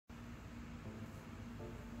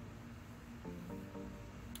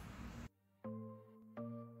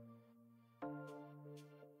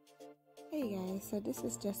so this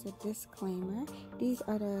is just a disclaimer. These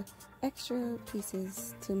are the extra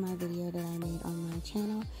pieces to my video that I made on my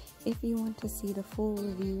channel. If you want to see the full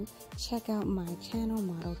review, check out my channel,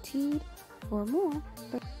 Modeltead, for more.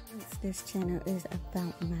 But since this channel is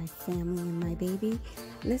about my family and my baby,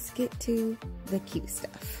 let's get to the cute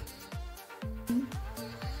stuff.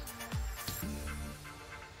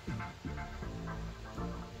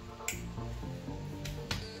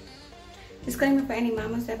 Disclaimer for any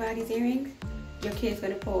mamas that buy these earrings, your kid's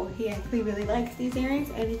gonna pull. He actually really likes these earrings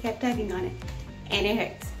and he kept tugging on it. And it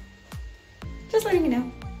hurts. Just letting you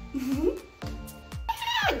know.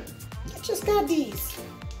 I just got these.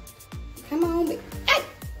 Come on, baby. Hey!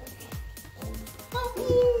 Stop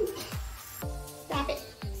it.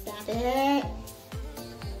 Stop it.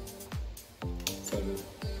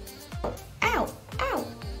 Ow! Ow! Ow!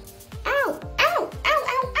 Ow! Ow!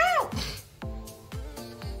 Ow! Ow!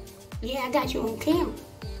 Yeah, I got you on camera.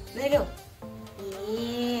 Let go.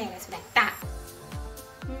 Yeah, that's what I thought.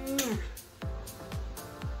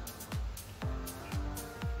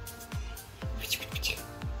 This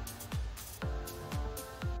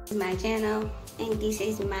is my channel, and this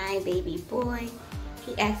is my baby boy.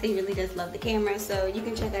 He actually really does love the camera, so you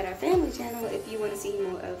can check out our family channel if you want to see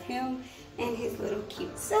more of him and his little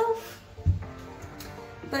cute self.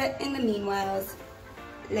 But in the meanwhile,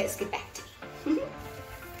 let's get back to it.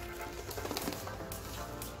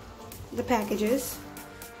 The packages,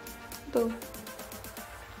 both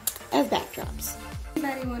as backdrops.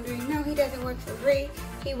 Anybody wondering? No, he doesn't work for free.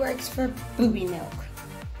 He works for booby milk.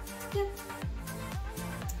 Yep.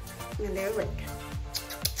 And they're lick.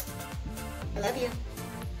 I love you.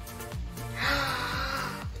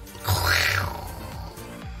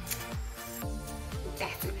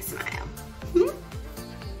 That's my smile.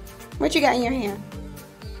 What you got in your hand?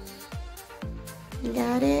 You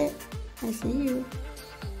got it? I see you.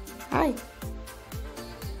 Hi.